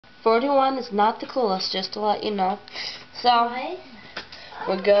41 is not the coolest, just to let you know. So,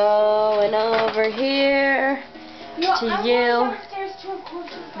 we're going over here to you.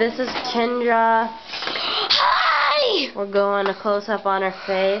 This is Kendra. Hi! We're going a close-up on her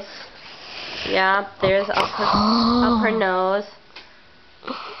face. Yeah, there's up her nose.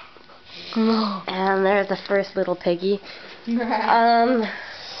 And there's the first little piggy.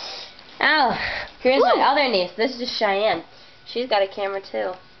 Oh, here's my other niece. This is Cheyenne. She's got a camera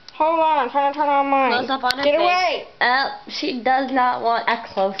too. Hold on, I'm trying to turn on mine. Close up on her face. Get away! Oh, she does not want a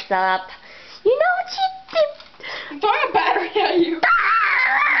close up. You know what she did? I'm throwing a battery at you.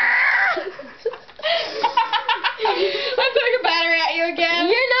 I'm throwing a battery at you again.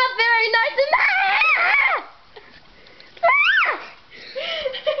 You're not very nice to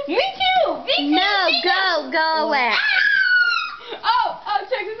me. Me too. No, go away. Oh,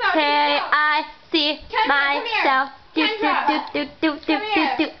 check this out. Hey, I see myself. Do.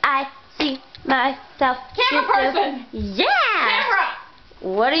 I see myself. Camera person. Yeah. Camera.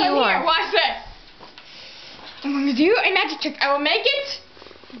 What do you want? Here, watch this. I'm going to do a magic trick. I will make it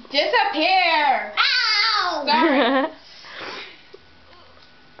disappear. Ow! Sorry.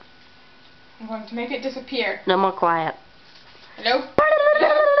 I'm going to make it disappear. No more quiet. Hello?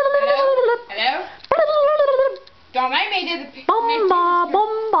 Hello? Don't make me disappear.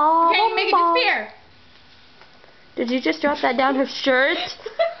 Okay, make it disappear. Did you just drop that down her shirt?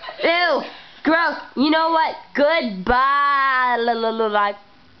 Ew. Gross. You know what? Goodbye.